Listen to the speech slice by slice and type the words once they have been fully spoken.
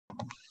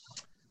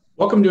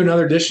Welcome to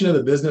another edition of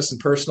the Business and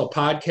Personal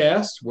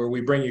Podcast, where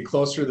we bring you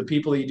closer to the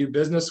people that you do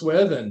business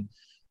with. And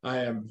I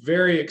am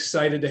very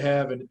excited to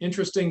have an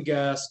interesting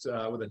guest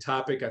with a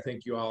topic I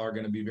think you all are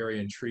going to be very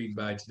intrigued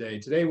by today.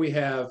 Today we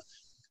have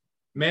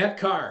Matt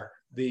Carr,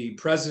 the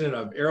president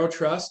of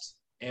AiroTrust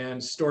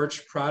and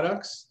Storch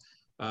Products.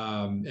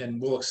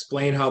 And we'll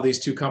explain how these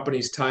two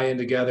companies tie in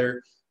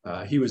together.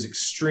 He was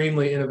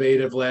extremely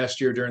innovative last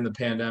year during the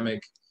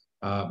pandemic.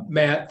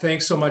 Matt,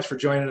 thanks so much for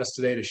joining us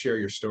today to share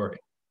your story.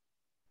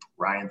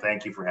 Ryan,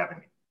 thank you for having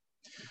me.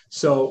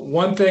 So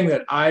one thing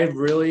that I've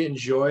really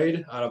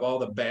enjoyed out of all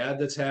the bad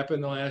that's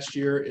happened the last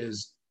year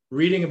is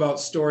reading about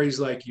stories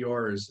like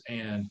yours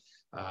and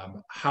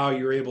how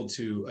you're able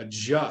to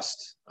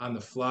adjust on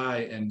the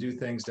fly and do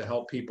things to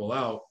help people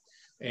out.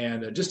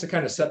 And just to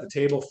kind of set the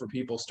table for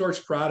people,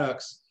 Storch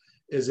Products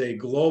is a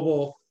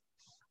global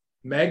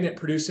magnet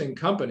producing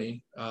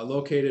company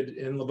located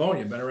in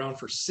Livonia, been around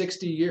for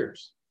 60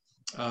 years.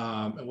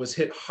 It was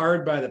hit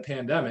hard by the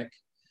pandemic.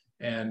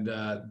 And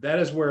that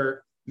is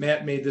where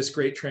Matt made this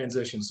great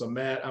transition. So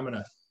Matt, I'm going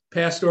to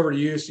pass it over to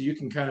you so you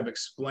can kind of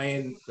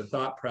explain the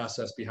thought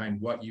process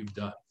behind what you've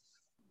done.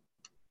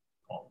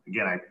 Well,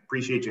 again, I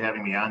appreciate you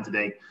having me on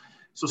today.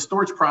 So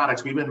Storch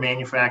Products, we've been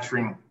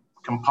manufacturing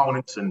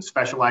components and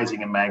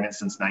specializing in magnets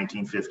since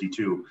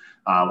 1952.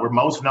 We're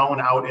most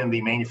known out in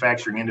the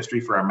manufacturing industry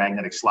for our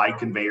magnetic slide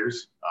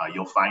conveyors.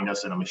 You'll find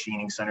us in a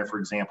machining center, for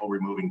example,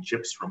 removing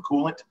chips from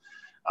coolant.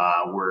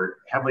 We're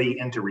heavily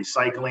into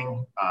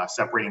recycling,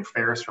 separating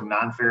ferrous from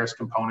non-ferrous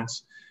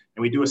components.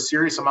 And we do a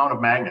serious amount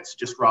of magnets,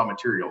 just raw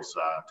materials,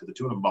 to the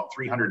tune of about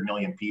 300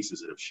 million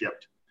pieces that have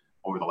shipped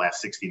over the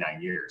last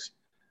 69 years.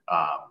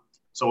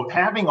 So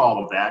having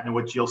all of that, and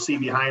what you'll see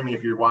behind me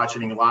if you're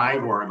watching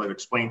live, or I'll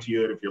explain to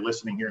you if you're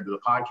listening here to the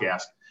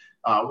podcast,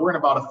 we're in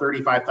about a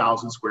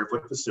 35,000 square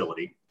foot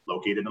facility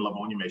located in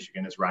Livonia,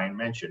 Michigan, as Ryan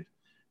mentioned.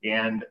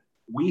 And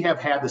we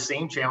have had the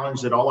same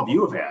challenge that all of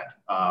you have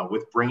had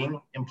with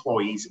bringing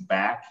employees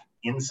back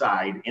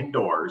inside,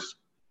 indoors,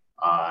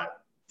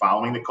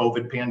 following the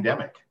COVID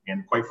pandemic.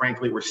 And quite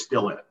frankly, we're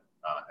still in it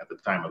at the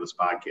time of this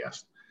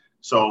podcast.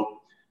 So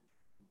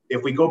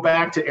if we go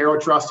back to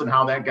AiroTrust and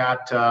how that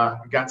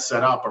got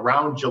set up,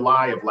 around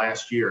July of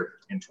last year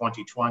in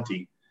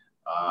 2020,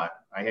 I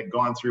had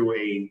gone through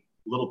a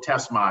little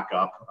test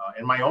mock-up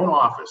in my own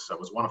office. I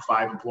was one of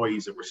 5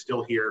 employees that were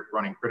still here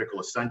running critical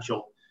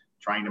essential,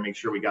 trying to make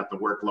sure we got the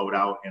workload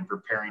out and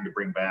preparing to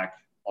bring back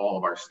all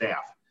of our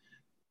staff.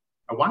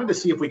 I wanted to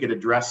see if we could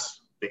address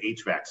the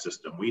HVAC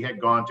system. We had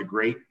gone to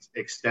great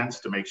extents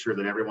to make sure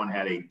that everyone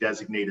had a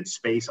designated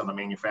space on the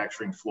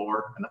manufacturing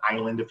floor, an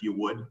island, if you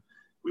would.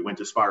 We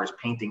went as far as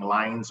painting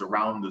lines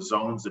around the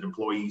zones that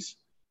employees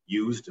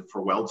used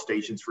for weld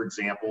stations, for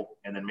example,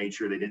 and then made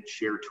sure they didn't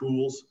share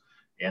tools.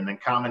 And then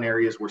common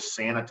areas were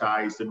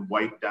sanitized and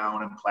wiped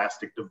down, and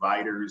plastic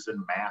dividers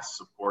and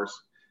masks, of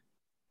course.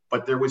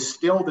 But there was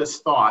still this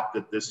thought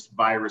that this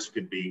virus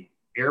could be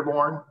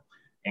airborne.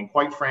 And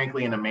quite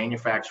frankly, in a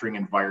manufacturing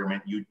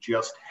environment, you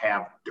just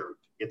have dirt.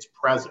 It's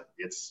present.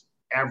 It's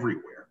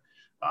everywhere.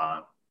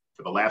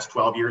 For the last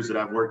 12 years that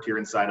I've worked here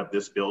inside of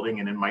this building,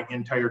 and in my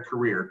entire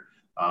career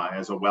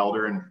as a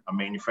welder and a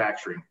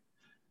manufacturing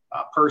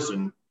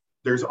person,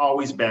 there's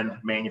always been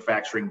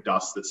manufacturing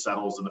dust that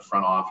settles in the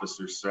front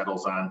office or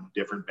settles on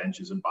different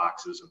benches and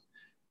boxes. And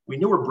we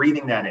knew we're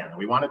breathing that in, and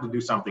we wanted to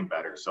do something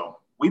better. So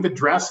we've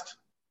addressed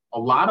a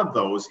lot of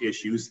those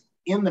issues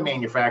in the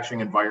manufacturing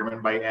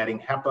environment by adding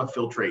HEPA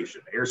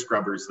filtration, air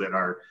scrubbers that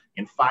are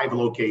in 5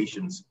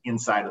 locations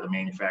inside of the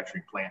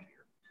manufacturing plant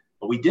here.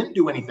 But we didn't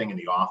do anything in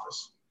the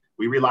office.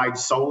 We relied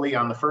solely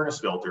on the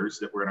furnace filters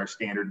that were in our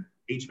standard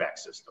HVAC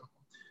system.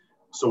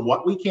 So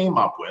what we came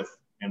up with,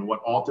 and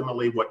what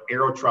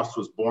AiroTrust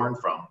was born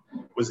from,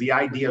 was the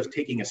idea of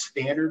taking a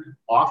standard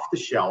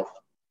off-the-shelf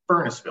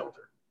furnace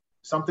filter,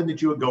 something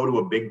that you would go to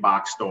a big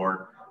box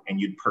store and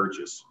you'd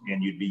purchase,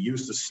 and you'd be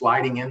used to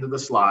sliding into the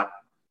slot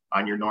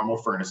on your normal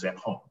furnace at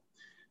home.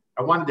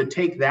 I wanted to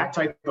take that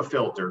type of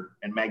filter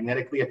and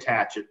magnetically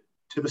attach it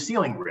to the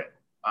ceiling grid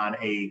on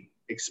a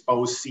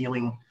exposed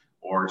ceiling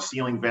or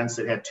ceiling vents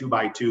that had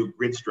 2x2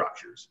 grid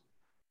structures.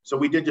 So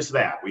we did just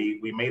that.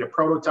 We made a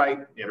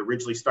prototype. It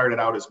originally started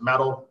out as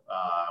metal.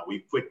 We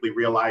quickly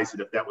realized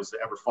that if that was to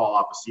ever fall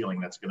off a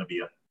ceiling, it's going to be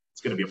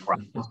a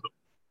problem. So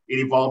it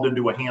evolved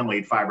into a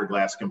hand-laid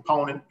fiberglass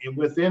component, and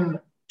within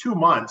 2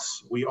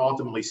 months, we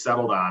ultimately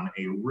settled on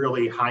a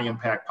really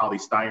high-impact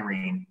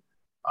polystyrene,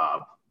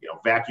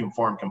 vacuum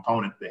form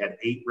component that had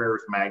 8 rare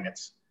earth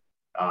magnets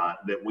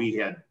that we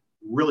had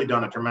really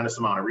done a tremendous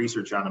amount of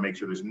research on to make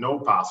sure there's no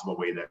possible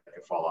way that it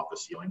could fall off the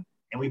ceiling.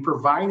 And we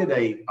provided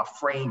a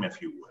frame,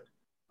 if you would.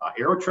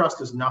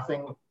 AiroTrust is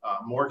nothing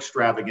more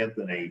extravagant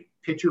than a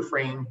picture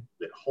frame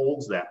that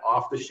holds that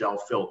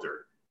off-the-shelf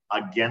filter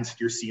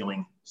against your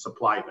ceiling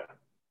supply vent.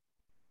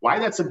 Why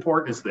that's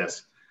important is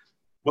this.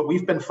 What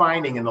we've been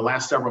finding in the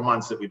last several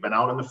months that we've been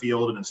out in the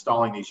field and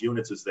installing these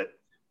units is that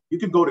you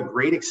could go to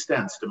great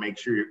extents to make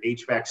sure your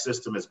HVAC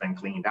system has been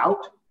cleaned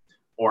out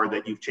or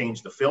that you've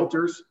changed the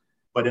filters.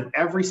 But in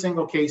every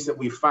single case that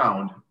we've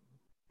found,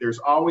 there's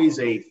always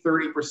a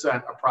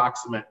 30%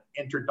 approximate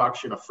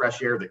introduction of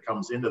fresh air that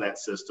comes into that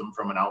system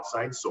from an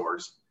outside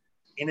source,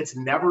 and it's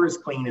never as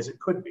clean as it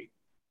could be.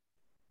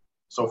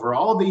 So for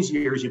all of these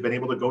years, you've been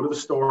able to go to the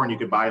store and you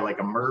could buy like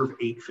a MERV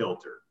 8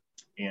 filter.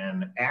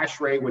 And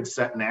ASHRAE would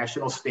set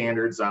national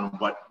standards on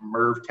what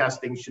MERV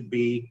testing should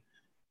be.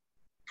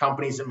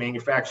 Companies that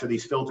manufacture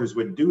these filters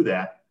would do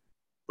that.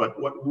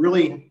 But what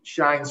really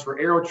shines for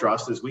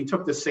AiroTrust is we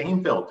took the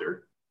same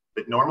filter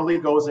that normally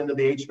goes into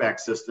the HVAC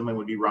system and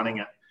would be running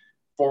at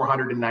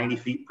 490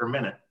 feet per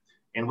minute.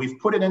 And we've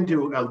put it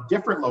into a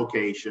different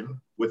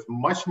location with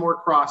much more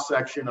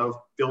cross-section of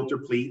filter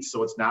pleats,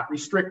 so it's not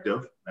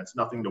restrictive. That's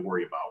nothing to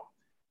worry about.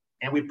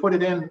 And we put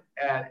it in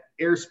at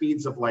air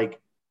speeds of like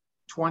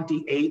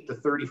 28 to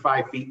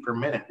 35 feet per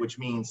minute, which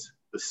means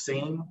the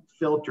same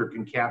filter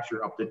can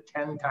capture up to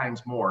 10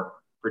 times more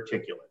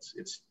particulates.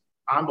 It's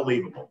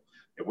unbelievable.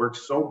 It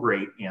works so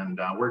great,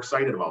 and we're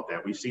excited about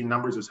that. We've seen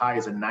numbers as high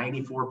as a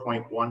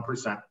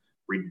 94.1%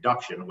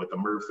 reduction with the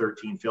MERV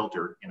 13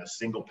 filter in a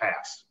single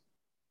pass.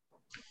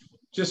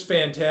 Just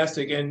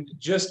fantastic, and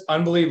just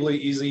unbelievably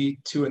easy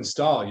to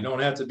install. You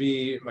don't have to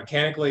be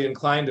mechanically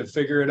inclined to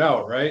figure it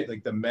out, right?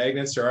 Like the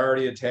magnets are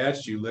already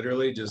attached. You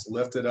literally just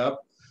lift it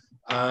up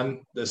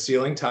on the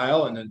ceiling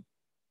tile and it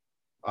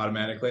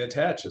automatically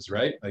attaches,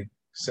 right? Like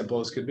simple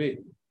as could be.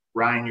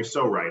 Ryan, you're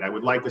so right. I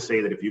would like to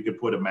say that if you could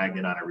put a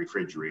magnet on a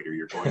refrigerator,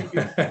 you're going to do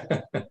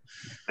that.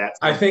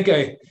 I think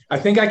I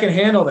can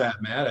handle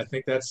that, Matt. I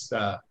think that's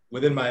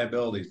within my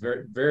abilities.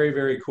 Very, very,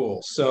 very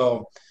cool.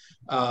 So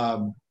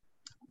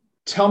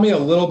tell me a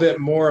little bit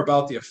more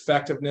about the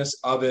effectiveness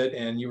of it.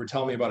 And you were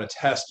telling me about a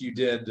test you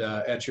did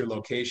at your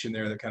location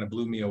there that kind of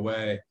blew me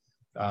away.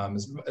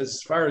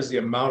 As far as the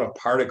amount of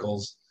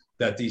particles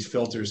that these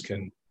filters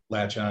can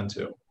latch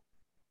onto.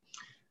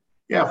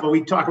 Yeah, well,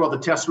 we talk about the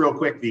test real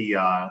quick.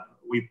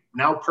 We've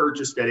now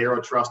purchased at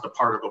AiroTrust a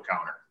particle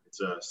counter. It's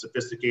a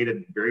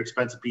sophisticated, very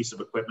expensive piece of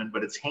equipment,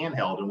 but it's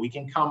handheld, and we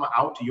can come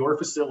out to your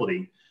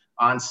facility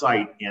on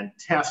site and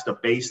test a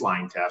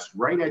baseline test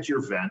right at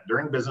your vent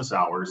during business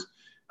hours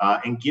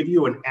and give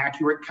you an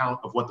accurate count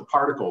of what the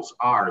particles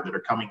are that are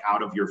coming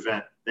out of your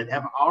vent that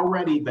have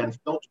already been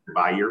filtered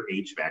by your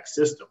HVAC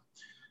system.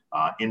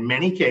 In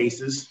many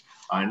cases,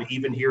 and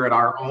even here at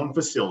our own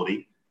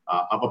facility,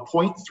 of a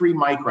 0.3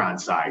 micron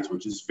size,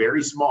 which is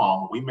very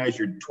small, we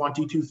measured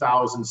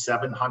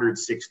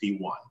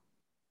 22,761.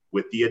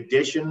 With the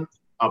addition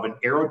of an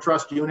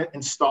AiroTrust unit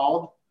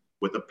installed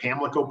with a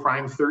Pamlico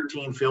Prime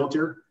 13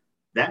 filter,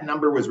 that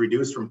number was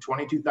reduced from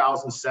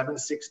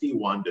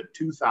 22,761 to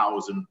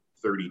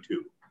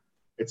 2,032.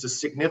 It's a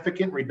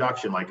significant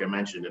reduction, like I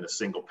mentioned, in a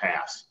single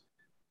pass.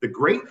 The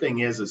great thing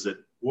is that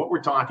what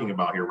we're talking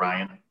about here,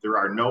 Ryan, there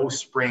are no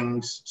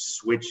springs,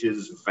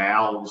 switches,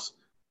 valves.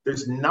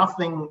 There's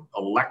nothing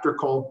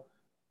electrical.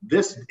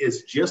 This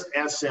is just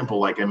as simple,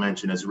 like I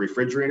mentioned, as a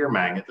refrigerator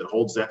magnet that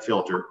holds that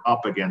filter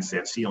up against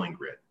that ceiling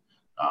grid.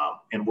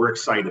 And we're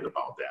excited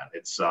about that.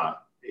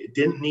 It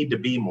didn't need to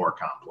be more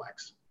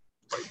complex,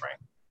 quite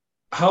frankly.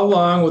 How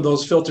long would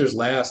those filters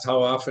last?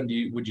 How often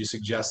would you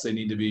suggest they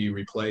need to be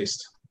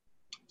replaced?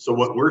 So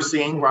what we're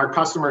seeing, our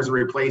customers are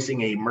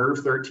replacing a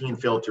MERV 13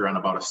 filter on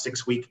about a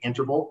 6-week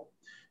interval.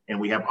 And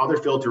we have other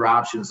filter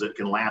options that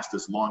can last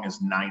as long as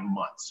 9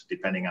 months,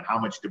 depending on how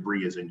much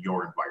debris is in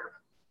your environment.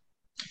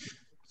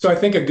 So I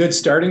think a good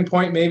starting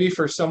point maybe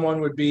for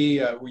someone would be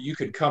where you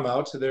could come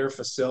out to their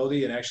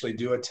facility and actually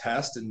do a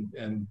test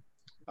and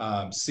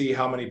see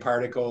how many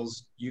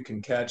particles you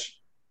can catch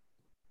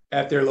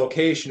at their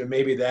location. And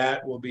maybe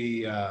that will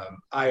be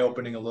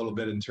eye-opening a little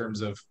bit in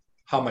terms of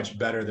how much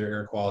better their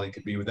air quality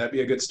could be. Would that be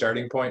a good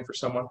starting point for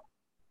someone?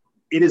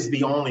 It is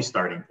the only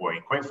starting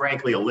point. Quite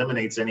frankly,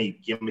 eliminates any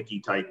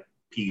gimmicky type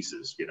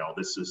pieces. You know,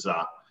 this is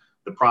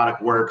the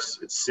product works.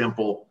 It's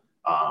simple.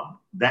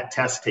 That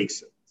test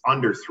takes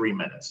under 3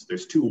 minutes.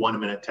 There's 2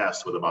 1-minute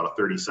tests with about a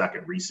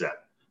 30-second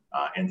reset.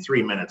 In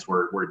 3 minutes,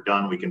 we're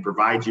done. We can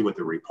provide you with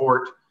a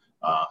report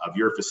of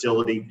your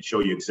facility, show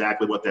you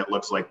exactly what that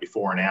looks like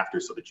before and after,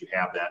 so that you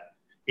have that.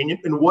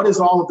 And what is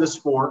all of this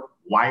for?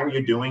 Why are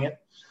you doing it?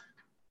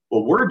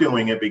 Well, we're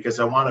doing it because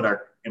I wanted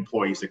our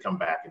employees to come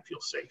back and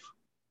feel safe.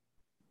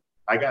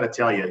 I got to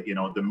tell you, you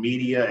know, the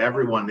media,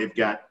 everyone, they've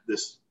got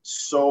this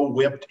so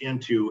whipped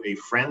into a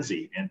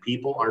frenzy, and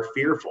people are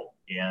fearful.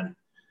 And,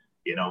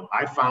 you know,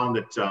 I found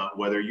that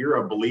whether you're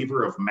a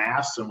believer of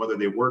masks and whether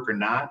they work or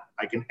not,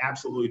 I can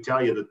absolutely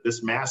tell you that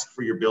this mask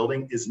for your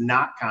building is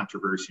not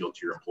controversial to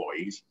your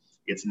employees.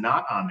 It's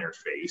not on their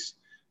face.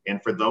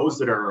 And for those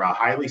that are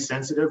highly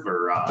sensitive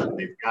or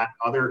they've got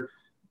other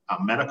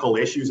medical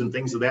issues and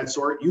things of that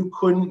sort, you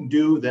couldn't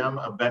do them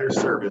a better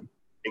service.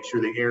 Make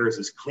sure the air is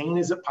as clean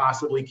as it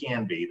possibly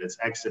can be that's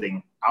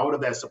exiting out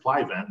of that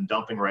supply vent and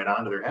dumping right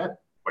onto their head,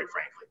 quite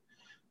frankly.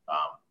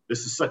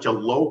 This is such a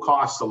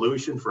low-cost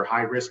solution for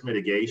high-risk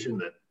mitigation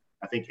that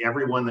I think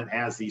everyone that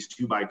has these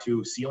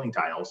 2x2 ceiling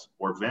tiles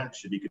or vents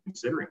should be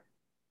considering.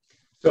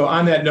 So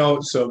on that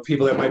note, so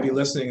people that might be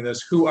listening to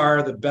this, who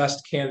are the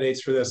best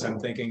candidates for this?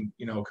 I'm thinking,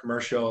 you know,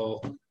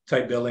 commercial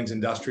type buildings,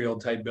 industrial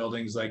type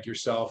buildings like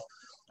yourself.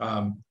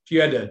 If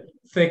you had to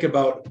think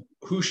about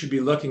who should be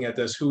looking at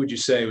this, who would you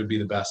say would be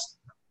the best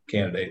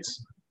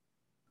candidates?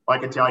 Well,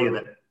 I can tell you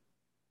that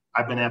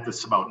I've been at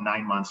this about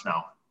 9 months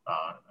now,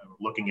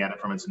 looking at it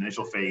from its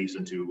initial phase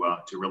into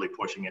to really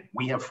pushing it.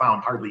 We have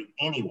found hardly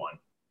anyone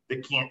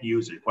that can't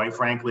use it. Quite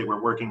frankly,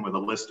 we're working with a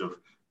list of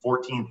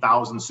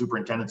 14,000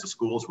 superintendents of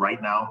schools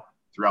right now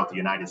throughout the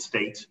United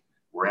States.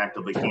 We're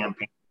actively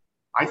campaigning.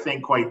 I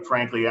think, quite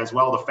frankly, as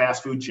well, the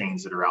fast food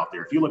chains that are out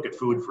there. If you look at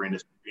food for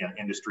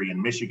industry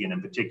in Michigan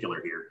in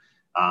particular here,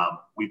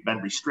 we've been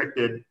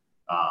restricted,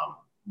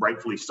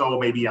 rightfully so,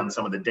 maybe on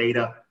some of the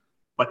data.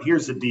 But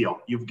here's the deal.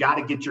 You've got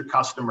to get your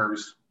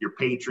customers, your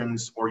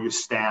patrons, or your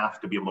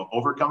staff to be able to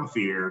overcome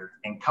fear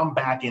and come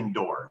back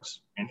indoors.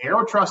 And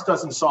AiroTrust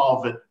doesn't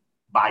solve it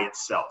by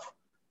itself,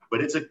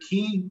 but it's a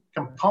key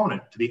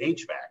component to the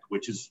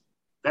HVAC,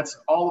 that's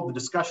all of the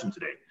discussion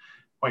today.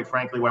 Quite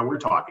frankly, why we're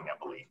talking, I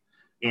believe.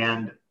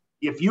 And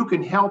if you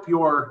can help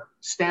your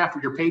staff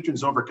or your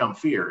patrons overcome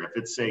fear, if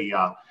it's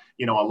a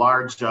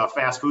large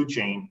fast food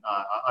chain,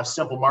 a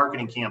simple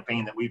marketing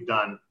campaign that we've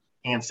done,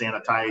 hand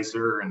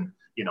sanitizer and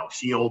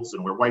shields,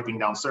 and we're wiping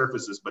down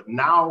surfaces, but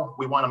now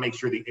we want to make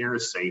sure the air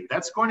is safe.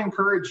 That's going to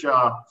encourage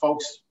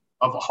folks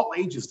of all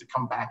ages to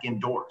come back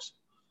indoors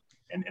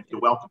and to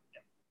welcome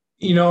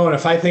them. And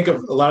if I think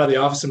of a lot of the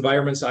office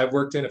environments I've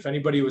worked in, if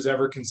anybody was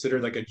ever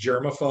considered like a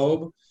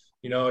germaphobe,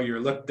 you're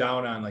looked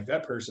down on like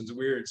that person's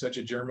weird, such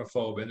a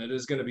germaphobe. And it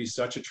is going to be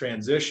such a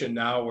transition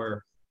now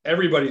where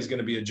everybody's going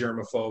to be a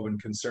germaphobe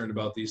and concerned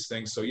about these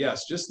things. So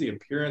yes, just the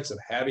appearance of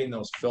having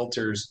those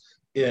filters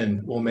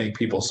in will make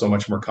people so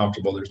much more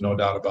comfortable. There's no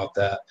doubt about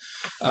that.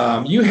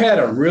 You had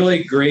a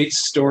really great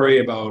story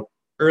about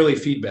early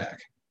feedback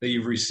that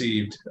you've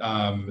received,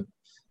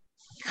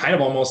 kind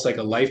of almost like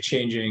a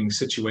life-changing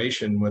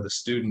situation with a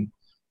student.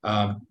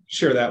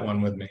 Share that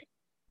one with me.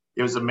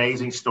 It was an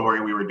amazing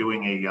story. We were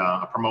doing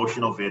a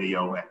promotional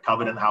video at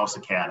Covenant House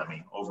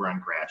Academy over on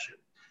Gratiot.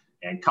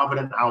 And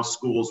Covenant House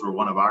Schools were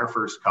one of our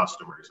first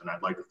customers. And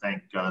I'd like to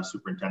thank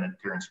Superintendent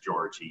Terrence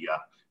George. He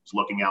was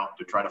looking out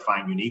to try to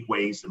find unique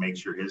ways to make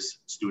sure his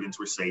students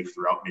were safe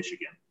throughout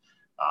Michigan.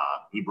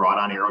 He brought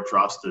on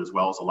AiroTrust as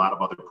well as a lot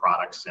of other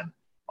products. And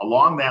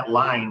along that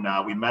line,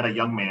 we met a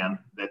young man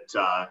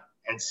that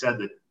had said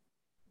that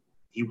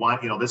he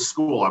this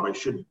school, I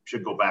should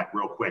go back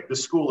real quick.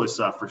 This school is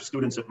for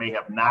students that may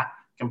have not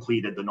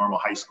completed the normal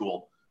high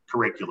school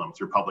curriculum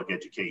through public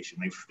education.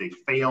 They've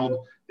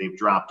failed, they've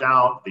dropped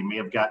out, they may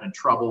have gotten in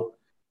trouble.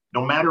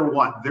 No matter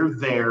what, they're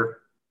there,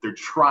 they're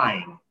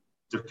trying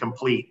to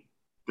complete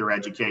their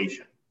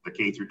education, the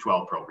K through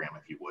 12 program,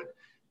 if you would.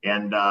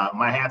 And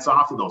my hat's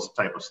off to those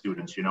type of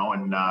students,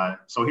 And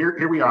so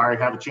here we are. I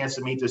have a chance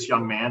to meet this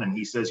young man, and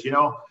he says,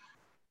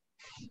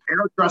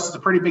 AiroTrust is a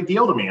pretty big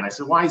deal to me. And I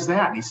said, why is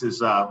that? And he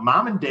says,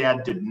 Mom and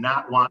Dad did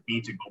not want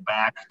me to go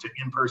back to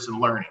in-person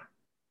learning.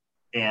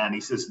 And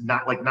he says,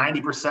 not like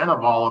 90%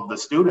 of all of the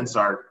students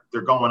they're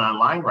going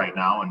online right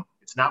now, and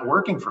it's not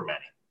working for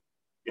many.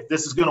 If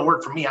this is going to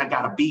work for me, I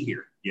got to be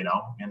here,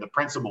 And the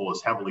principal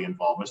was heavily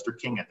involved, Mr.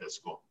 King at this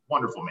school,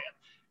 wonderful man.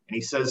 And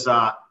he says,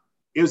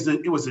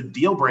 it was a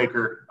deal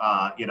breaker,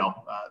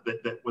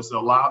 that was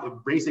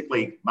allowed.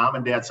 Basically, Mom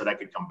and Dad said I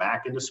could come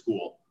back into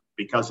school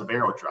because of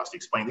AiroTrust. He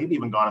explained they've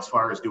even gone as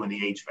far as doing the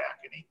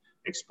HVAC, and he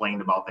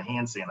explained about the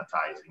hand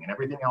sanitizing and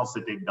everything else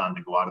that they've done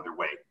to go out of their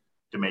way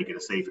to make it a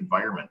safe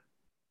environment.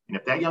 And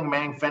if that young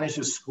man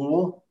finishes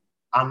school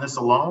on this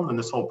alone, then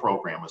this whole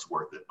program is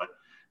worth it. But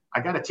I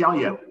got to tell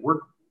you,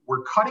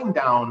 we're cutting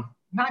down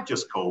not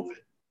just COVID,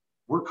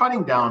 we're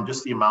cutting down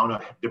just the amount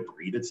of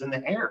debris that's in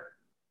the air.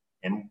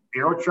 And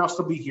AiroTrust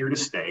will be here to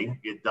stay.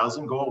 It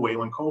doesn't go away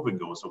when COVID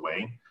goes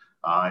away.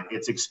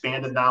 It's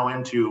expanded now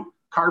into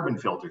carbon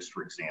filters,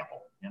 for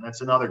example. And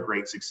that's another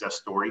great success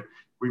story.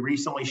 We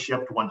recently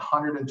shipped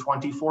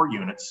 124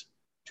 units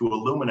to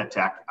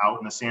Illuminatech out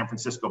in the San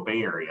Francisco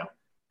Bay Area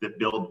that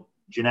build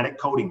genetic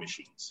coding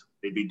machines.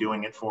 They'd be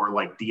doing it for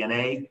like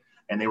DNA,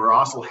 and they were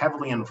also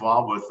heavily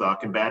involved with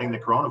combating the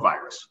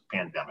coronavirus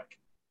pandemic.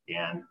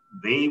 And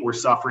they were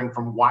suffering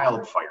from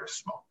wildfire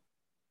smoke.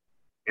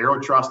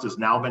 AiroTrust has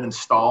now been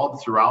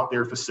installed throughout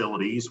their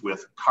facilities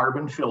with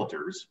carbon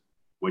filters,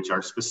 which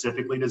are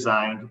specifically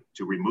designed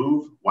to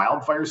remove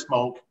wildfire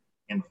smoke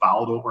and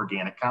volatile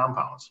organic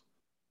compounds.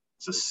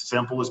 It's as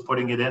simple as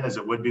putting it in as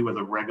it would be with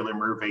a regular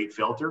MERV 8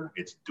 filter.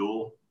 It's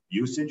dual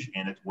usage,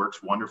 and it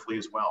works wonderfully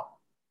as well.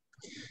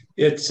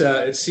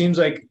 It seems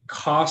like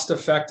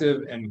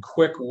cost-effective and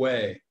quick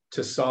way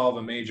to solve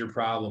a major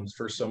problems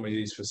for so many of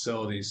these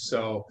facilities.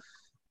 So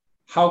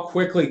how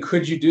quickly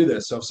could you do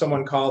this? So if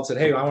someone called and said,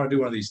 hey, I want to do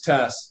one of these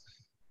tests,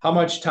 how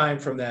much time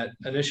from that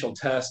initial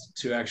test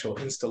to actual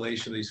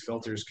installation of these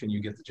filters can you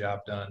get the job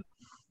done?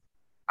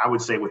 I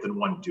would say within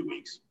 1 to 2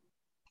 weeks.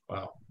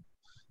 Wow.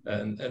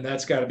 And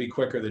that's got to be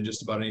quicker than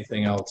just about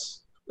anything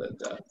else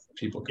that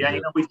people can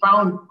do. We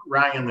found,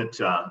 Ryan,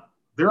 that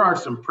there are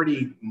some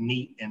pretty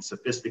neat and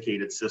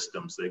sophisticated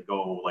systems that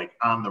go like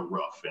on the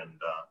roof. And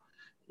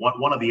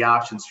one of the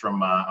options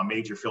from a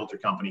major filter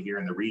company here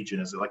in the region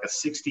is like a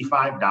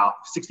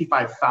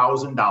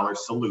 $65,000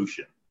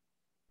 solution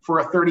for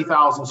a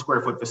 30,000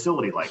 square foot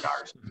facility like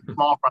ours,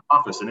 small front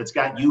office, and it's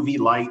got UV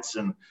lights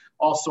and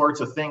all sorts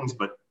of things.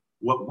 But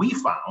what we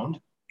found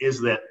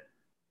is that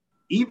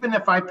even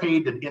if I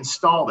paid to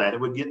install that, it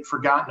would get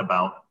forgotten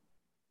about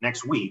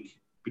next week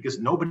because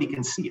nobody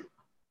can see it.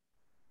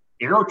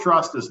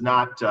 AiroTrust is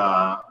not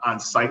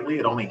unsightly.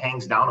 It only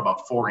hangs down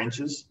about 4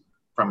 inches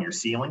from your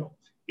ceiling.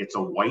 It's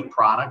a white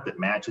product that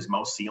matches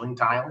most ceiling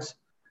tiles.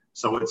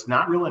 So it's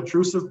not real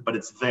intrusive, but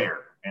it's there.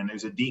 And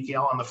there's a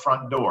decal on the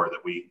front door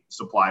that we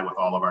supply with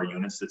all of our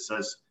units that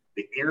says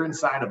the air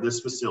inside of this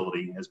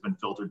facility has been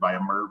filtered by a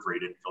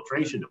MERV-rated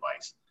filtration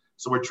device.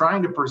 So we're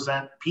trying to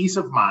present peace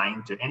of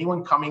mind to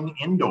anyone coming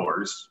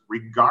indoors,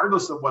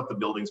 regardless of what the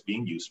building's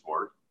being used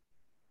for,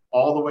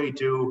 all the way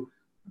to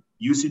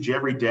usage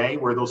every day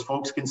where those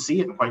folks can see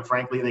it. And quite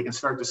frankly, they can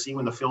start to see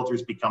when the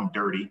filters become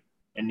dirty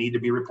and need to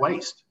be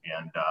replaced.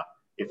 And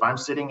if I'm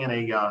sitting in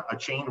a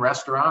chain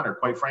restaurant or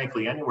quite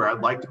frankly anywhere,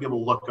 I'd like to be able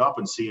to look up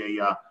and see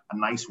a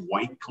nice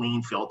white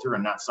clean filter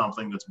and not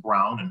something that's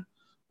brown and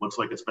looks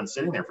like it's been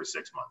sitting there for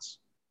 6 months.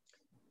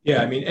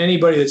 Yeah, I mean,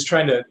 anybody that's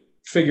trying to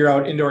figure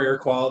out indoor air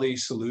quality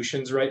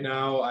solutions right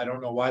now, I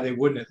don't know why they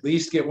wouldn't at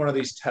least get one of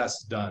these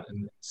tests done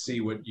and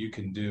see what you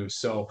can do.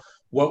 So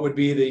what would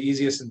be the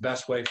easiest and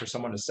best way for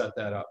someone to set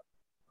that up?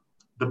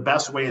 The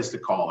best way is to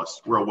call us.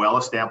 We're a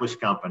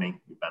well-established company.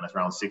 We've been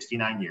around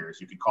 69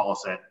 years. You can call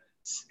us at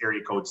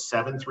area code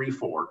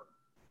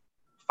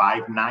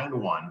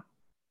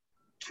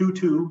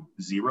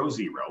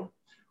 734-591-2200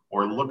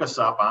 or look us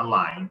up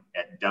online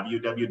at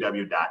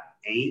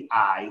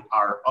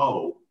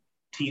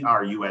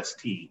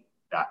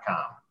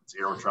www.airotrust.com. It's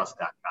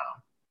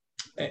AiroTrust.com.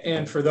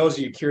 And for those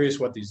of you curious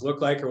what these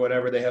look like or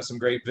whatever, they have some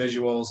great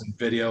visuals and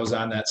videos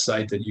on that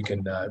site that you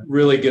can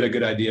really get a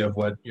good idea of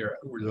what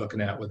we're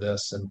looking at with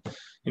this. And,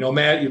 you know,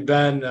 Matt, you've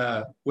been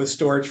with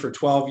storage for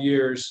 12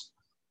 years.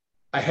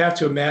 I have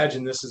to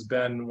imagine this has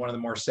been one of the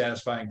more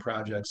satisfying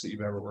projects that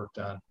you've ever worked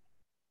on.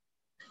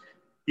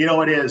 You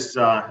know, it is.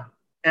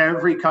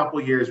 Every couple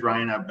of years,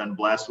 Ryan, I've been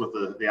blessed with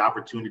the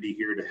opportunity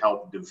here to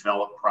help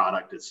develop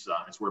product. It's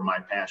where my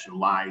passion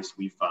lies.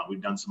 We've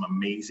done some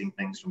amazing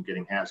things, from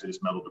getting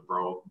hazardous metal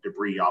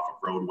debris off of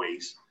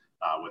roadways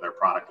with our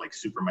product like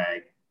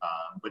SuperMag.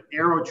 But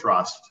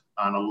AiroTrust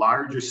on a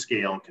larger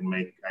scale can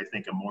make, I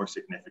think, a more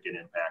significant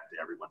impact to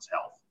everyone's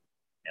health.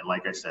 And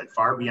like I said,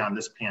 far beyond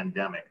this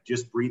pandemic,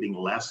 just breathing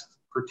less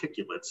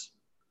particulates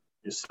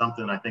is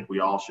something I think we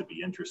all should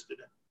be interested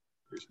in.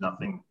 There's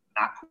nothing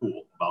not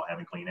cool about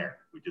having clean air.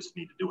 We just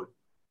need to do it.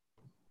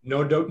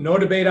 No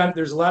debate on,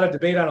 there's a lot of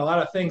debate on a lot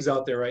of things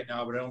out there right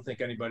now, but I don't think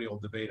anybody will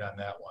debate on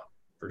that one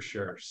for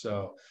sure.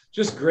 So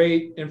just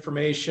great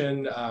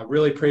information.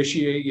 Really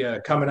appreciate you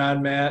coming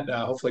on, Matt.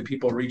 Hopefully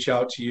people reach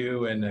out to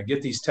you and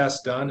get these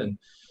tests done and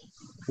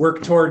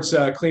work towards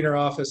cleaner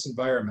office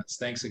environments.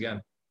 Thanks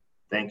again.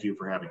 Thank you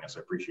for having us. I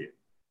appreciate it.